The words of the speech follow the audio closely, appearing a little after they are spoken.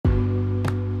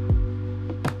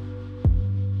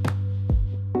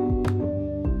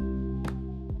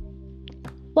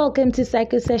Welcome to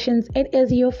Psycho Sessions. It is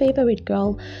your favorite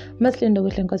girl, Miss Linda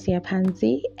Witlenkosia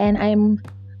Pansy, and I'm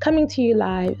coming to you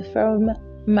live from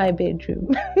my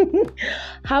bedroom.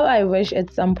 How I wish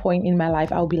at some point in my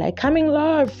life I'll be like coming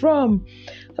live from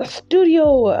the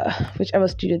studio, whichever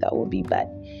studio that will be. But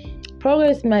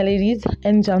progress, my ladies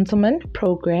and gentlemen,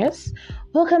 progress.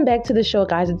 Welcome back to the show,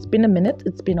 guys. It's been a minute.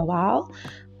 It's been a while.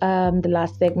 The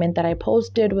last segment that I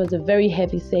posted was a very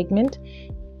heavy segment.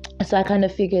 So I kind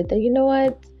of figured that, you know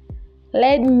what,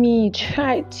 let me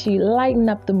try to lighten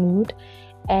up the mood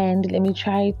and let me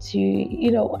try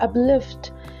to,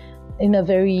 uplift in a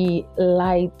very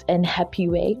light and happy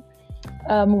way.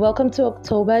 Welcome to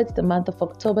October. It's the month of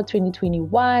October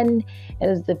 2021. It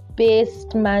is the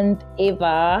best month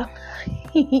ever.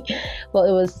 Well,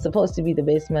 it was supposed to be the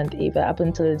best month ever up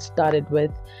until it started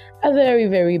with a very,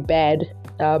 very bad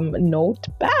note.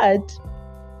 But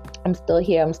I'm still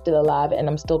here, I'm still alive, and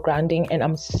I'm still grinding, and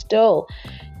I'm still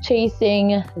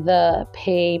chasing the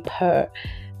paper,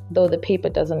 though the paper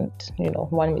doesn't,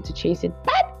 want me to chase it.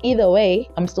 But either way,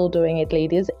 I'm still doing it,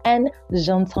 ladies and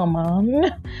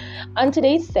gentlemen. On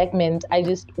today's segment, I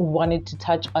just wanted to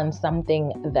touch on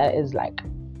something that is like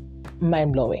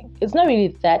mind-blowing. It's not really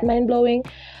that mind-blowing,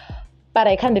 but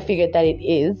I kind of figured that it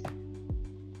is.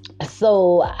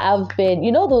 So I've been,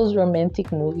 those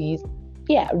romantic movies,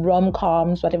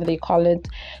 rom-coms, whatever they call it,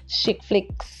 chick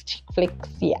flicks,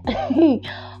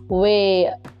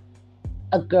 where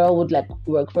a girl would like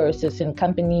work for a certain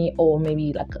company or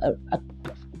maybe like a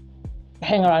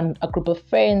hang around a group of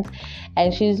friends,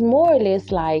 and she's more or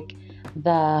less like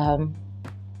the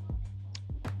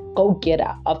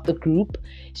go-getter of the group.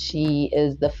 She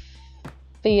is the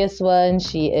fierce one.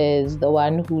 She is the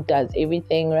one who does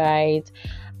everything right.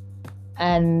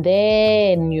 And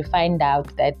then you find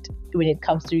out that when it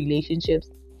comes to relationships,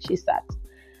 she sucks.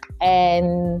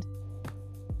 And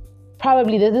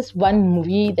probably there's this one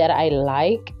movie that I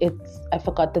like. I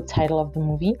forgot the title of the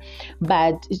movie,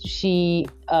 but she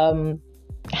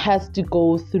has to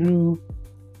go through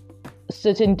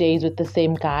certain days with the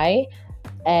same guy,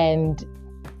 and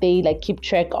they like keep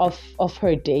track of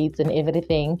her dates and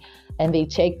everything, and they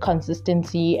check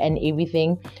consistency and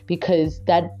everything, because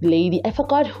that lady, I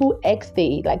forgot who ex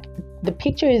they, like the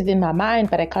picture is in my mind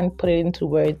but I can't put it into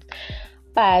words,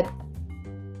 but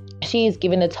she is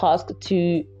given a task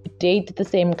to date the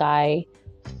same guy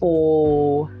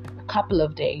for a couple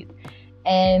of days,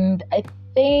 and I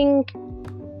think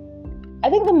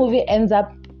the movie ends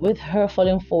up with her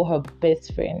falling for her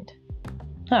best friend.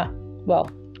 Well,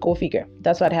 go figure.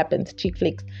 That's what happens. Chick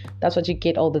flicks, that's what you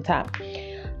get all the time.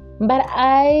 But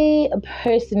I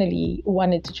personally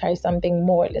wanted to try something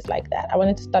more or less like that. I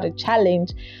wanted to start a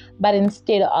challenge, but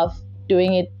instead of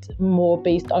doing it more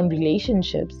based on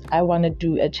relationships, I want to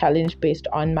do a challenge based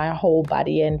on my whole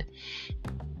body and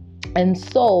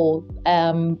soul.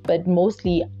 But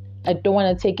mostly, I don't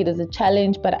want to take it as a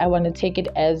challenge, but I want to take it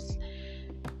as,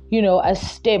 a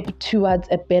step towards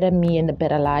a better me and a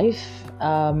better life,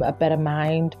 a better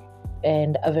mind,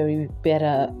 and a very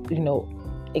better,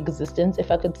 existence,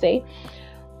 if I could say.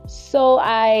 So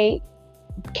I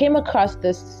came across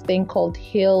this thing called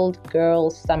Healed Girl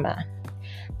Summer.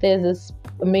 There's this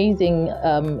amazing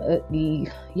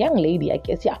young lady,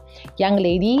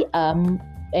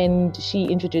 and she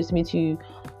introduced me to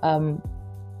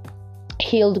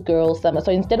Healed Girl Summer.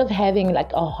 So instead of having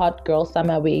like a hot girl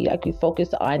summer where like you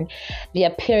focus on the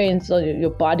appearance of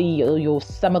your body, your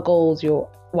summer goals, your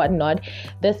whatnot,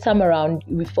 this time around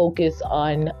we focus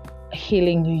on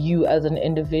healing you as an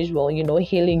individual,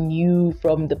 healing you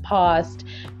from the past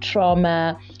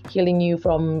trauma, healing you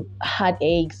from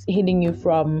heartaches, healing you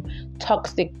from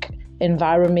toxic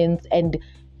environments, and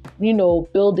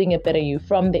building a better you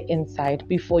from the inside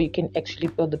before you can actually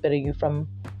build a better you from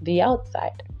the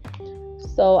outside.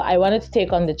 So I wanted to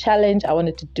take on the challenge. I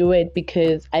wanted to do it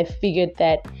because I figured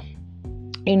that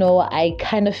I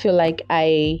kind of feel like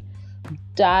I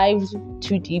dive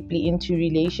too deeply into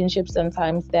relationships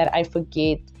sometimes that I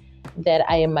forget that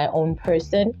I am my own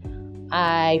person.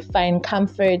 I find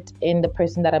comfort in the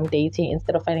person that I'm dating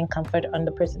instead of finding comfort on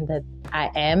the person that I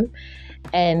am.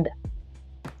 And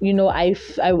I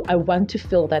want to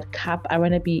fill that cup. I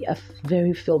want to be a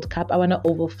very filled cup. I want to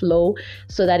overflow,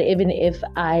 so that even if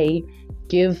I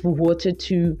give water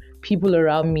to people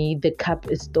around me, the cup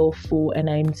is still full and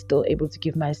I'm still able to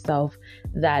give myself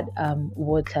that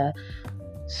water.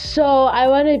 So I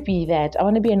want to be that. I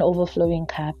want to be an overflowing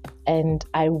cup, and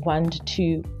I want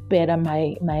to better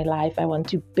my life. I want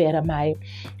to better my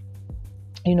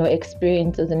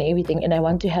experiences and everything, and I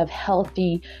want to have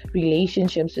healthy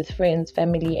relationships with friends,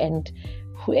 family, and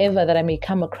whoever that I may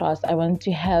come across. I want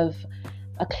to have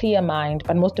a clear mind,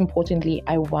 but most importantly,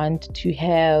 I want to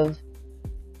have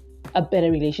a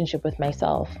better relationship with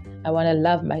myself. I want to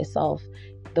love myself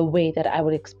the way that I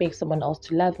would expect someone else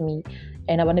to love me,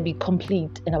 and I want to be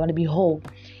complete and I want to be whole.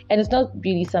 And it's not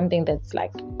really something that's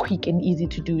like quick and easy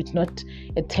to do. It's not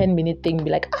a 10-minute thing. Be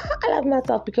like, I love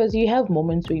myself, because you have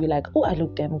moments where you're like, oh, I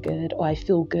look damn good, or I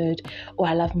feel good, or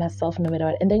I love myself no matter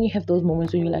what. And then you have those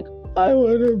moments where you're like, I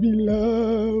want to be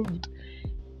loved.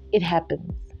 It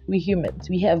happens. We're humans.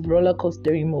 We have roller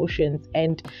coaster emotions,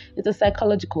 and it's a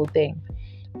psychological thing.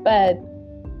 But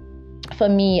for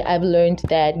me, I've learned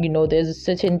that, there's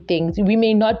certain things. We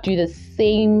may not do the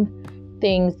same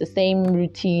things, the same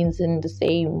routines, and the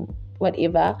same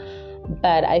whatever,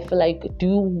 but I feel like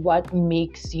do what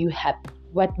makes you happy,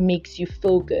 what makes you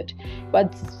feel good,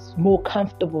 what's more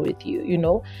comfortable with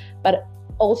you, But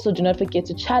also do not forget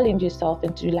to challenge yourself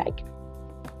and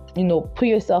to put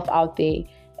yourself out there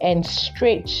and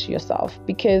stretch yourself,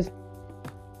 because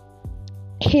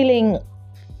healing,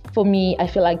 for me, I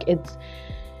feel like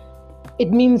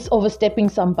it means overstepping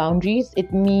some boundaries.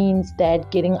 It means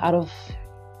that getting out of,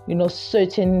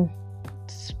 certain,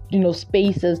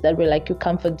 spaces that were like your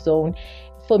comfort zone.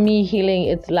 For me, healing,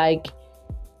 it's like,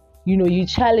 you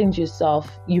challenge yourself,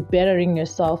 you're bettering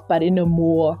yourself, but in a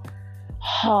more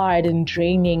hard and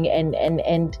draining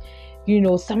and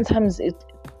sometimes it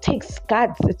takes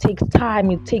guts, it takes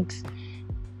time, it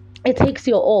takes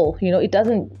your all. It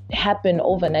doesn't happen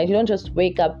overnight. You don't just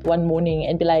wake up one morning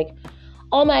and be like,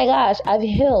 oh my gosh, I've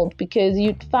healed, because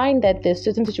you'd find that there's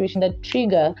certain situations that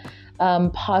trigger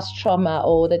past trauma,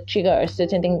 or that trigger a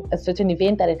certain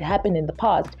event that had happened in the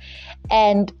past,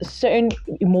 and certain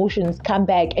emotions come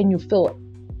back, and you feel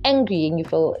angry, and you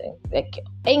feel like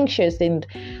anxious, and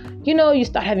you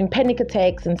start having panic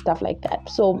attacks and stuff like that.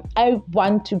 So I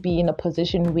want to be in a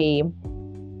position where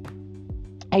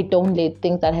I don't let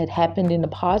things that had happened in the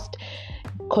past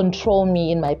control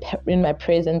me in my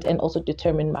present, and also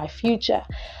determine my future.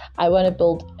 I want to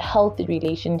build healthy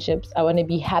relationships. I want to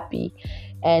be happy,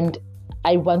 and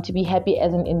I want to be happy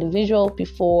as an individual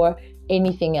before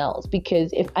anything else, because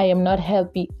if I'm not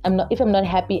happy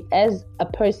as a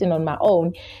person on my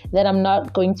own, then I'm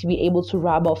not going to be able to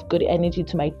rub off good energy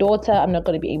to my daughter. I'm not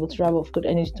going to be able to rub off good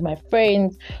energy to my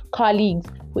friends, colleagues,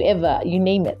 whoever, you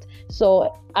name it.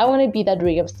 So I want to be that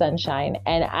ray of sunshine,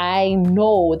 and I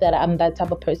know that I'm that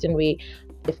type of person where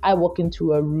if I walk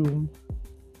into a room,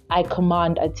 I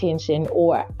command attention,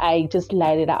 or I just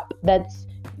light it up. That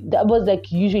was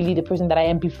like usually the person that I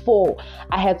am before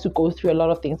I had to go through a lot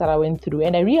of things that I went through.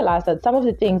 And I realized that some of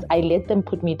the things, I let them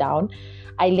put me down.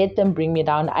 I let them bring me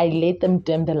down. I let them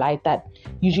dim the light that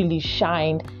usually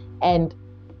shined. And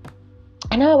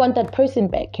now I want that person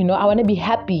back. I want to be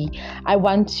happy. I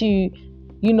want to,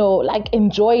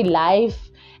 enjoy life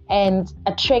and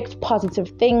attract positive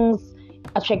things,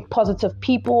 attract positive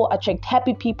people, attract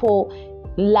happy people,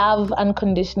 love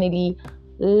unconditionally,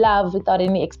 love without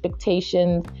any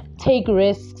expectations, take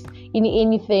risks in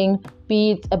anything,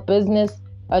 be it a business,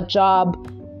 a job,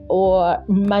 or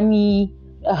money,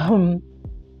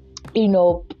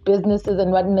 businesses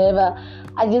and whatever.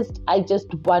 I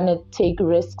just want to take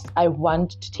risks. I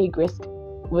want to take risks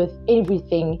with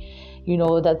everything,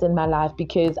 that's in my life,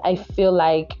 because I feel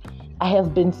like I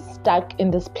have been stuck in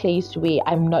this place where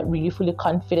I'm not really fully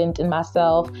confident in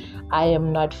myself. I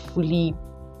am not fully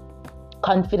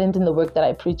confident in the work that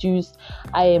I produce.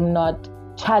 I am not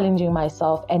challenging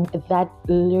myself, and that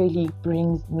literally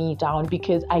brings me down,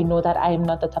 because I know that I am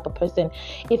not the type of person.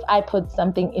 If I put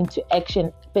something into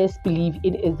action, best believe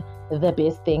it is the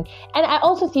best thing. And I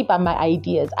also see by my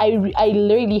ideas, I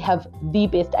literally have the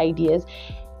best ideas.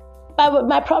 But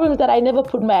my problem is that I never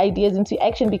put my ideas into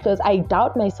action, because I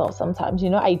doubt myself sometimes.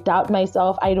 I doubt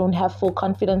myself. I don't have full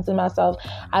confidence in myself.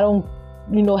 I don't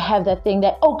have that thing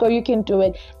that, oh girl, you can do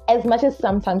it. As much as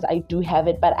sometimes I do have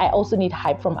it, but I also need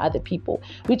hype from other people,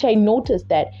 which I noticed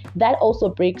that also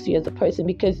breaks you as a person,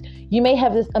 because you may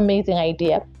have this amazing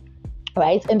idea,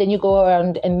 right? And then you go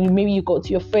around and maybe you go to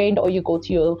your friend, or you go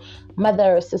to your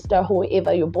mother or sister,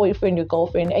 whoever, your boyfriend, your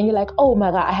girlfriend, and you're like, oh my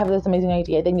God, I have this amazing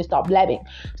idea. Then you start blabbing.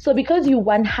 So because you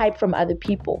want hype from other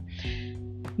people,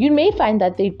 you may find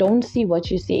that they don't see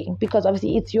what you're saying, because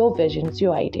obviously it's your vision, it's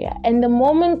your idea. And the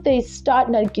moment they start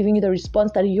not giving you the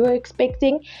response that you're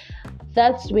expecting,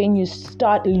 that's when you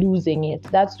start losing it.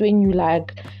 That's when you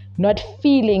not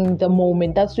feeling the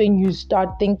moment. That's when you start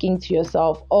thinking to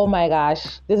yourself, oh my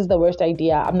gosh, this is the worst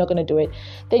idea. I'm not going to do it.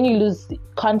 Then you lose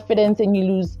confidence and you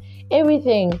lose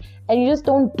everything, and you just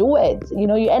don't do it.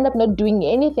 You end up not doing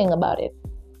anything about it.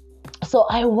 So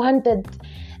I wanted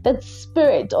that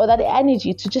spirit or that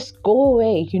energy to just go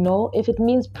away. If it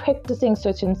means practicing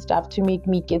certain stuff to make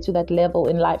me get to that level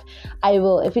in life, I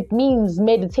will. If it means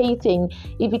meditating,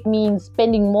 if it means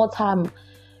spending more time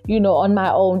on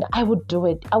my own, I would do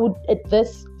it. I would. At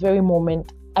this very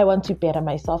moment, I want to better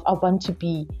myself. I want to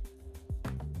be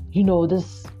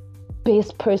this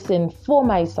best person for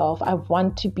myself. I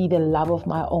want to be the love of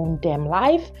my own damn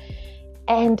life.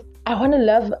 And I want to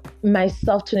love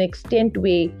myself to an extent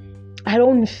where I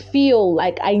don't feel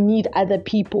like I need other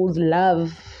people's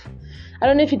love. I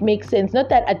don't know if it makes sense. Not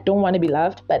that I don't want to be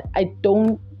loved, but I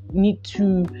don't need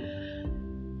to...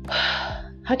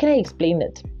 How can I explain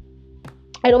it?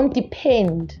 I don't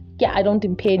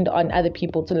depend on other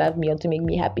people to love me or to make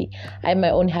me happy. I have my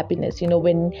own happiness.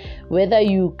 Whether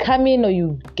you come in or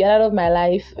you get out of my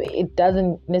life, it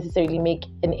doesn't necessarily make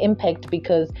an impact,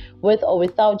 because with or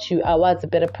without you, I was a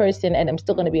better person and I'm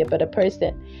still going to be a better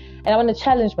person. And I want to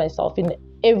challenge myself in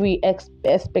every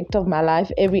aspect of my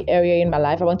life, every area in my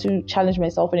life. I want to challenge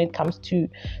myself when it comes to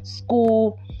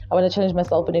school. I want to challenge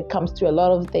myself when it comes to a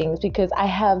lot of things, because I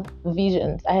have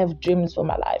visions, I have dreams for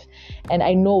my life, and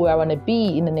I know where I want to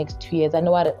be in the next 2 years. I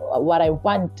know what I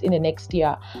want in the next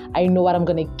year. I know what I'm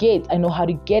going to get. I know how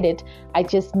to get it. I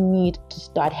just need to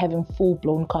start having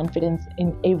full-blown confidence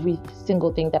in every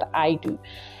single thing that I do.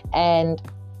 And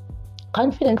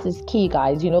confidence is key,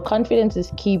 guys. Confidence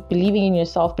is key. Believing in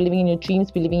yourself, believing in your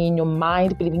dreams, believing in your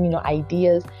mind, believing in your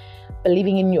ideas,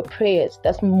 believing in your prayers.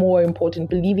 That's more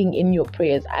important. Believing in your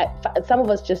prayers. Some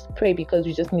of us just pray because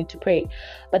we just need to pray.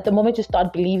 But the moment you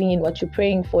start believing in what you're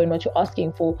praying for and what you're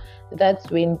asking for,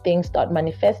 that's when things start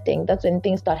manifesting. That's when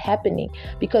things start happening.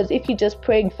 Because if you're just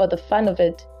praying for the fun of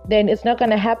it, then it's not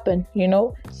going to happen.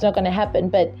 It's not going to happen.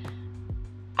 But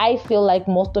I feel like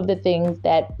most of the things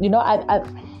that,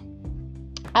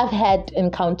 I've had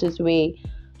encounters where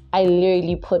I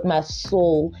literally put my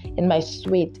soul and my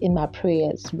sweat in my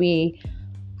prayers, where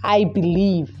I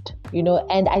believed,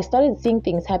 and I started seeing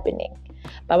things happening.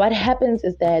 But what happens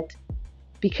is that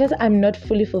because I'm not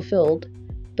fully fulfilled,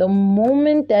 the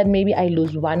moment that maybe I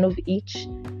lose one of each,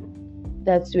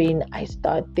 that's when I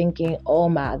start thinking, oh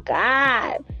my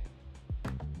God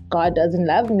doesn't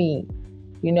love me.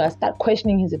 I start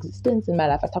questioning his existence in my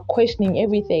life. I start questioning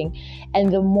everything.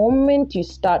 And the moment you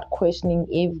start questioning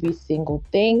every single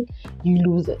thing, you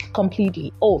lose it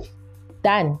completely. Off.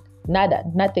 Done. Nada.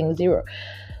 Nothing. Zero.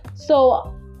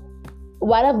 So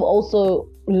what I've also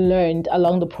learned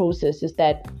along the process is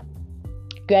that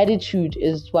gratitude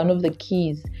is one of the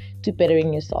keys to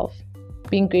bettering yourself.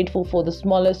 Being grateful for the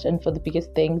smallest and for the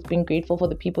biggest things. Being grateful for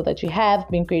the people that you have.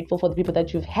 Being grateful for the people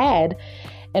that you've had.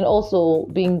 And also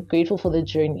being grateful for the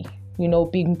journey,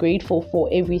 being grateful for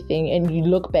everything. And you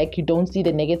look back, you don't see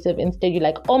the negative. Instead, you're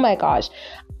like, oh my gosh,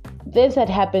 this had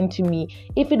happened to me.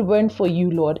 If it weren't for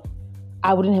you, Lord,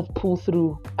 I wouldn't have pulled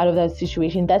through out of that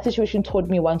situation. That situation taught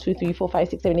me 1, 2, 3, 4, 5,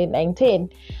 6, 7, 8, 9, 10.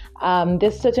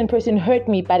 This certain person hurt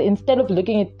me, but instead of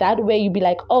looking at that way, you'd be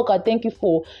like, oh God, thank you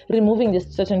for removing this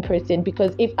certain person,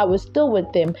 because if I was still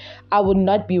with them, I would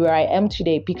not be where I am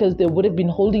today, because they would have been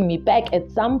holding me back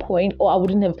at some point, or I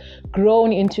wouldn't have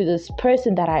grown into this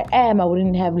person that I am. I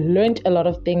wouldn't have learned a lot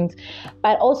of things.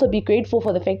 But also be grateful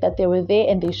for the fact that they were there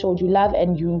and they showed you love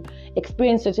and you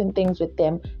experienced certain things with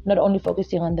them, not only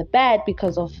focusing on the bad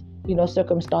because of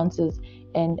circumstances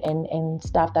and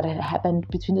stuff that had happened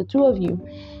between the two of you.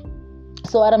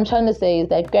 So what I'm trying to say is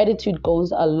that gratitude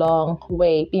goes a long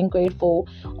way. Being grateful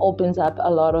opens up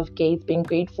a lot of gates. Being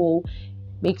grateful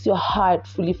makes your heart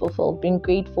fully fulfilled. Being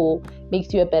grateful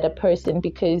makes you a better person,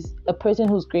 because a person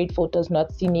who's grateful does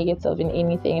not see negative in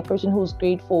anything. A person who's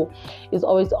grateful is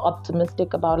always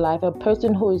optimistic about life. A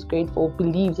person who is grateful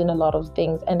believes in a lot of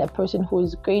things, and a person who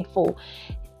is grateful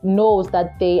knows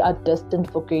that they are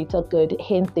destined for greater good.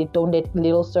 Hence, they don't let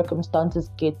little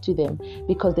circumstances get to them,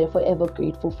 because they're forever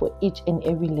grateful for each and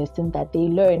every lesson that they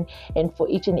learn and for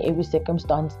each and every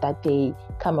circumstance that they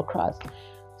come across.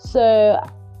 So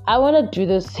I want to do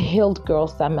this Healed Girl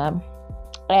Summer,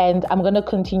 and I'm going to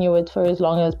continue it for as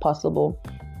long as possible,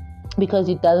 because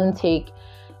it doesn't take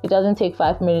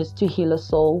 5 minutes to heal a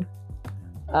soul.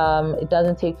 It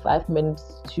doesn't take 5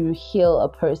 minutes to heal a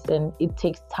person. It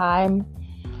takes time.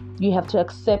 You have to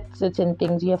accept certain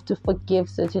things. You have to forgive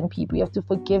certain people. You have to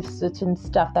forgive certain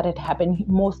stuff that had happened.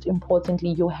 Most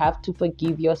importantly, you have to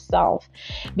forgive yourself.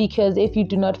 Because if you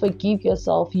do not forgive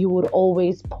yourself, you would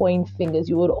always point fingers.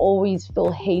 You would always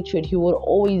feel hatred. You would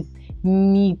always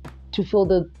need to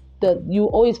feel you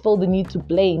always feel the need to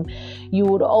blame. You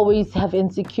would always have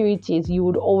insecurities. You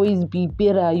would always be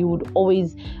bitter. You would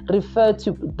always refer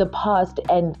to the past,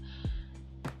 and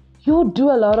you would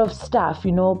do a lot of stuff,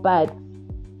 but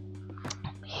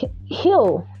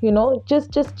heal,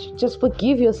 just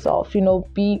forgive yourself,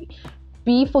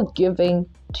 be forgiving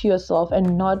to yourself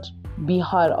and not be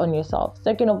hard on yourself.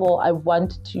 Second of all, I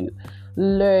want to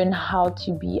learn how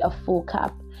to be a full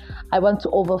cup. I want to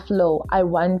overflow. I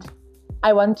want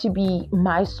to be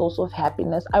my source of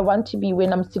happiness. I want to be,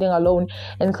 when I'm sitting alone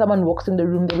and someone walks in the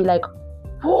room, they'll be like,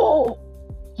 whoa,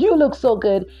 you look so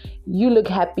good, you look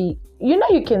happy. You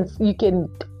can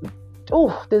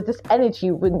there's this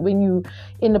energy when you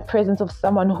in the presence of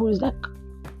someone who's like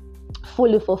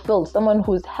fully fulfilled, someone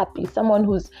who's happy, someone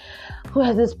who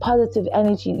has this positive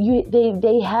energy.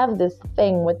 They have this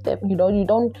thing with them.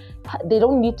 They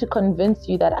don't need to convince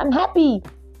you that I'm happy.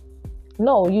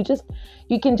 No, you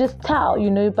can just tell,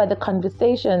 by the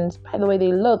conversations, by the way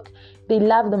they look. They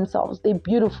love themselves. They're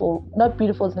beautiful. Not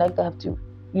beautiful is like they have to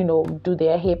do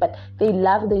their hair, but they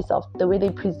love themselves, the way they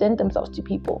present themselves to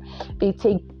people. They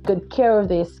take good care of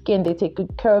their skin. They take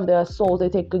good care of their souls. They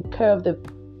take good care of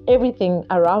everything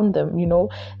around them,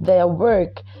 their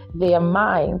work, their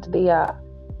mind,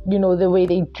 the way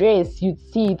they dress. You'd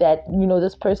see that,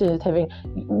 this person is having,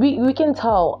 we can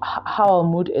tell how our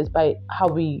mood is by how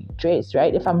we dress,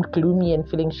 right? If I'm gloomy and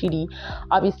feeling shitty,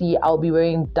 obviously I'll be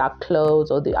wearing dark clothes,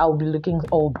 or I'll be looking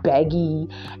all baggy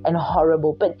and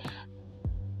horrible. But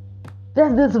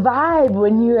there's this vibe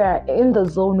when you are in the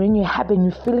zone, when you're happy and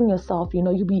you're feeling yourself,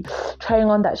 you'll be trying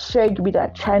on that shirt, you'll be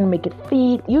like trying to make it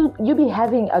fit, you'll be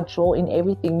having a joy in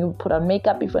everything. You put on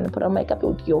makeup, if you want to put on makeup,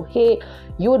 you do your hair,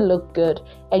 you would look good,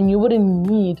 and you wouldn't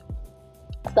need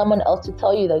someone else to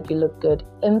tell you that you look good.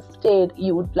 Instead,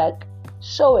 you would like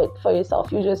show it for yourself.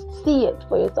 You just see it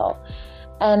for yourself.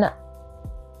 And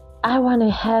I want to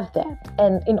have that.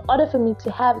 And in order for me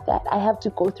to have that, I have to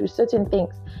go through certain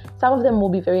things. Some of them will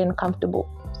be very uncomfortable.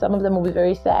 Some of them will be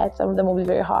very sad. Some of them will be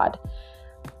very hard.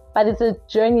 But it's a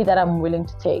journey that I'm willing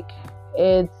to take.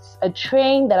 It's a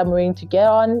train that I'm willing to get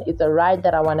on. It's a ride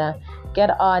that I want to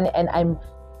get on. And I'm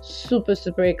super,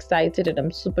 super excited, and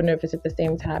I'm super nervous at the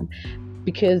same time.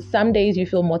 Because some days you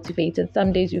feel motivated,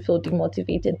 some days you feel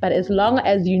demotivated. But as long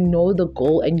as you know the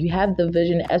goal and you have the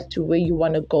vision as to where you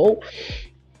want to go,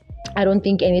 I don't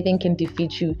think anything can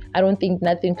defeat you. I don't think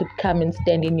nothing could come and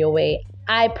stand in your way.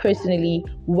 I personally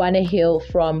want to heal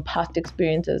from past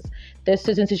experiences. There's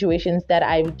certain situations that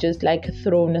I've just like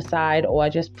thrown aside, or I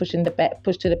just pushed to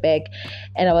the back,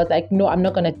 and I was like, no, I'm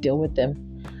not gonna deal with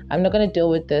them. I'm not gonna deal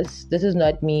with this. This is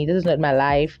not me. This is not my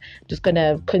life. I'm just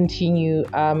gonna continue.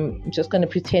 Just gonna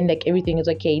pretend like everything is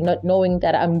okay, not knowing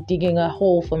that I'm digging a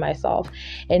hole for myself.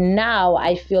 And now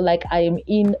I feel like I am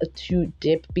in a too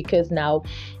deep, because now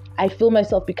I feel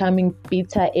myself becoming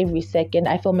bitter every second.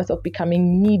 I feel myself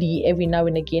becoming needy every now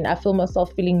and again. I feel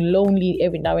myself feeling lonely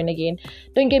every now and again.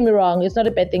 Don't get me wrong, it's not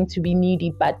a bad thing to be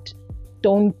needy, but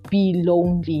don't be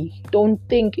lonely. Don't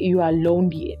think you are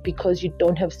lonely because you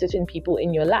don't have certain people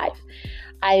in your life.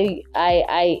 I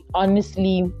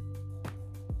honestly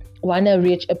want to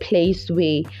reach a place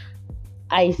where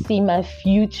I see my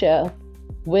future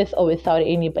with or without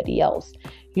anybody else.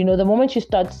 The moment you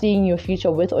start seeing your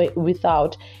future with or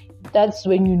without, that's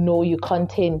when you know you're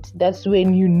content. That's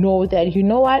when you know that, you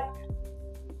know what?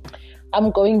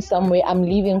 I'm going somewhere. I'm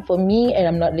living for me, and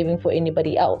I'm not living for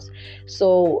anybody else.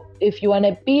 So if you want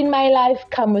to be in my life,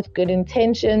 come with good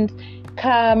intentions,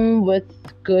 come with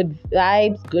good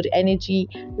vibes, good energy.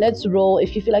 Let's roll.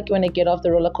 If you feel like you want to get off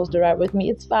the roller coaster ride with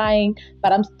me, it's fine.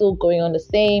 But I'm still going on the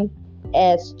same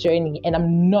ass journey, and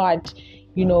I'm not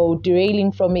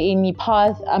derailing from any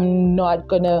path. I'm not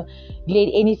gonna let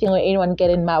anything or anyone get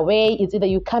in my way. It's either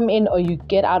you come in or you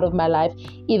get out of my life.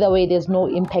 Either way, there's no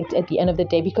impact at the end of the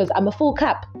day, because I'm a full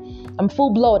cup. I'm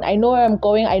full blown. I know where I'm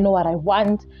going. I know what I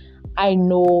want. I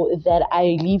know that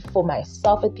I live for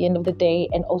myself at the end of the day,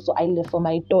 and also I live for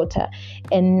my daughter.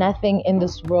 And nothing in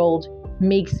this world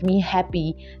makes me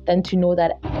happy than to know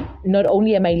that not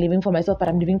only am I living for myself, but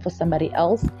I'm living for somebody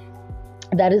else.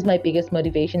 That is my biggest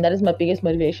motivation. That is my biggest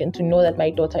motivation, to know that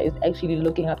my daughter is actually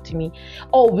looking up to me,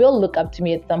 or will look up to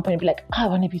me at some point and be like, I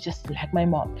want to be just like my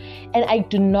mom. And I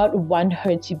do not want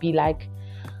her to be like,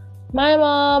 my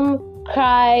mom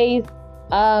cries,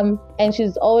 and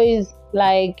she's always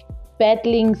like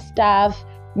battling stuff.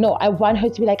 No, I want her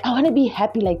to be like, I want to be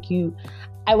happy like you.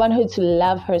 I want her to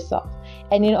love herself.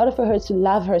 And in order for her to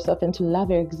love herself and to love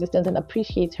her existence and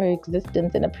appreciate her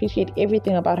existence and appreciate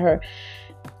everything about her,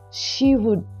 she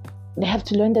would have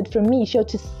to learn that from me. She ought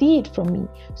to see it from me.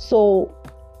 So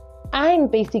I'm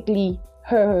basically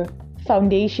her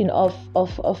foundation of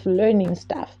learning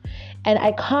stuff. And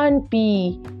I can't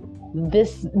be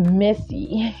this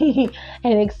messy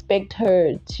and expect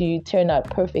her to turn out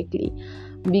perfectly,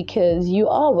 because you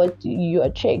are what you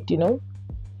attract,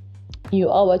 You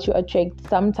are what you attract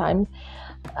sometimes.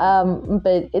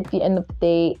 But at the end of the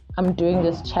day, I'm doing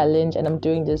this challenge and I'm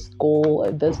doing this goal,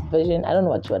 this vision. I don't know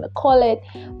what you want to call it,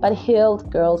 but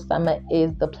Healed Girl Summer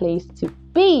is the place to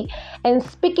be. And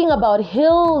speaking about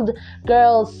Healed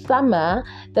Girl Summer,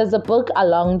 there's a book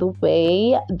along the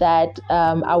way that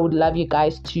I would love you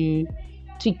guys to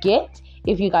get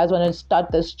if you guys want to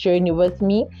start this journey with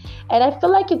me. And I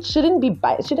feel like it shouldn't be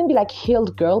like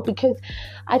Healed Girl, because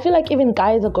I feel like even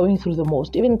guys are going through the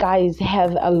most. Even guys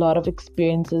have a lot of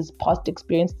experiences, past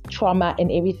experience, trauma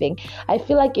and everything. I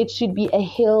feel like it should be a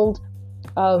healed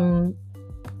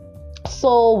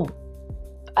soul,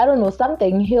 I don't know,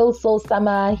 something, healed soul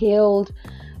summer, healed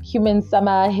human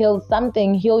summer, healed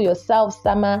something, heal yourself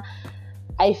summer.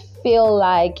 I feel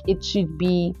like it should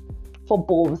be for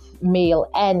both male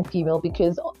and female,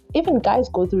 because even guys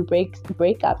go through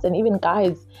breakups, and even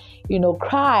guys,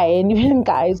 cry, and even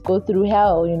guys go through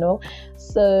hell,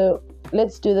 So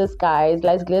let's do this, guys.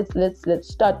 Let's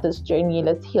start this journey.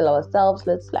 Let's heal ourselves.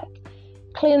 Let's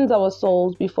cleanse our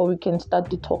souls before we can start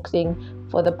detoxing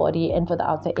for the body and for the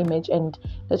outer image. And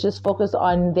let's just focus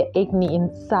on the agony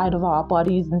inside of our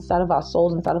bodies, inside of our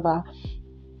souls, inside of our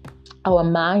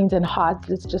minds and hearts.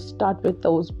 Let's just start with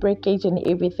those breakage and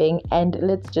everything, and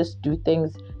let's just do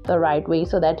things the right way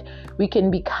so that we can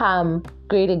become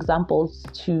great examples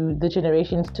to the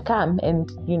generations to come, and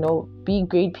be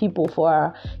great people for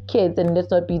our kids. And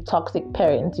let's not be toxic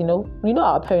parents.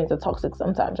 Our parents are toxic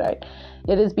sometimes, right?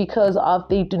 It is because of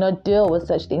they do not deal with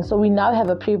such things. So we now have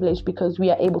a privilege because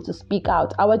we are able to speak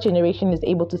out. Our generation is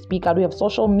able to speak out. We have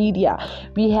social media,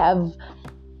 we have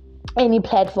any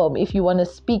platform. If you want to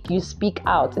speak, you speak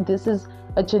out. This is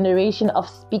a generation of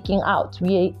speaking out.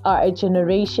 We are a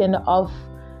generation of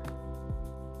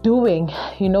doing.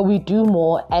 We do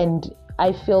more, and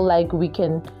I feel like we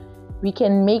can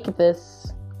make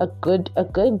this a good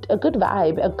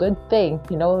vibe, a good thing.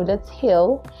 Let's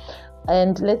heal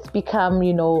and let's become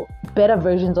better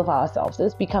versions of ourselves.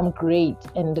 Let's become great,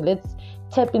 and let's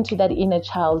tap into that inner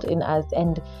child in us,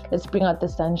 and let's bring out the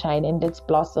sunshine, and let's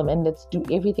blossom, and let's do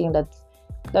everything that's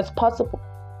possible.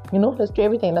 Let's do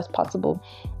everything that's possible.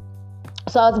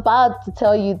 So I was about to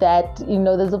tell you that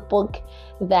there's a book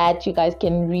that you guys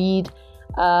can read.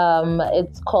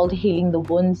 It's called Healing the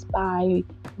Wounds by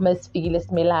Miss Phyllis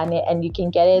Melane, and you can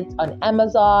get it on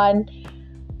Amazon.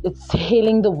 It's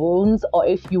Healing the Wounds, or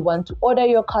if you want to order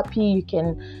your copy, you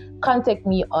can contact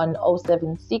me on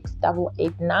 076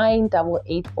 889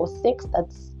 8846.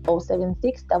 That's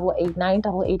 076 889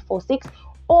 8846.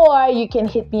 Or you can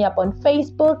hit me up on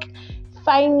Facebook.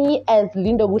 Find me as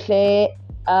Lindo Buhle,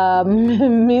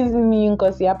 Miss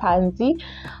Nkosi Yapansi.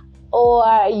 Or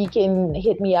you can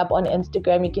hit me up on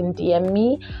Instagram. You can DM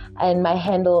me, and my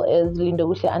handle is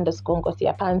lindobuhle_Nkosi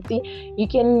Yapansi. You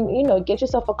can, get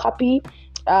yourself a copy.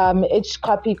 Each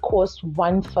copy costs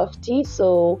 $150.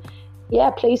 So yeah,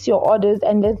 place your orders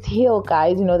and let's heal,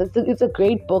 guys. It's a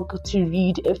great book to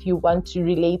read if you want to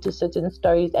relate to certain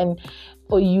stories, and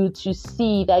for you to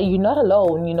see that you're not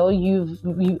alone.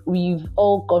 We've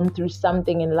all gone through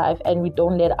something in life, and we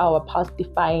don't let our past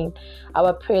define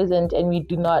our present, and we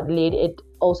do not let it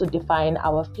also define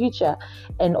our future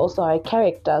and also our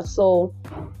character. So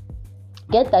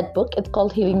get that book. It's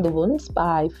called Healing the Wounds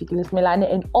by Phyllis Melane.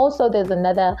 And also there's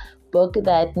another book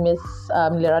that Miss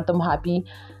Lerato Mohapi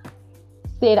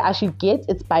said I should get.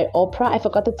 It's by Oprah. I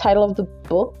forgot the title of the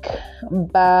book,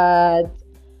 but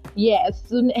yeah, as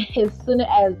soon as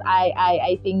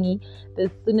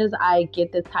I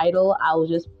get the title, I'll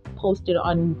just post it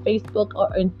on Facebook or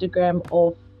Instagram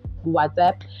or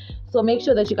WhatsApp. So make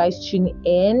sure that you guys tune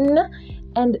in,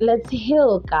 and let's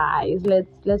heal, guys.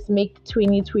 Let's make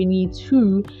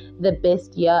 2022 the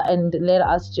best year, and let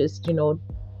us just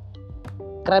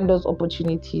grab those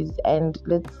opportunities, and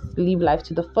let's live life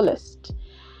to the fullest.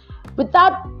 With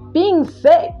that being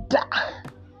said,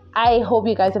 I hope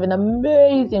you guys have an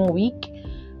amazing week.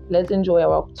 Let's enjoy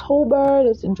our October.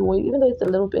 Let's enjoy, even though it's a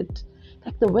little bit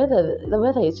like the weather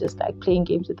is just like playing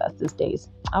games with us these days.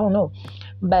 I don't know.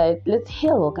 But let's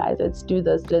heal, guys. Let's do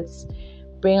this. Let's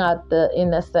bring out the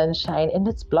inner sunshine, and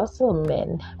let's blossom,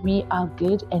 man. We are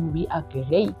good and we are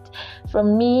great.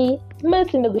 From me, Miss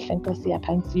Nkosi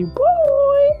Yapansi.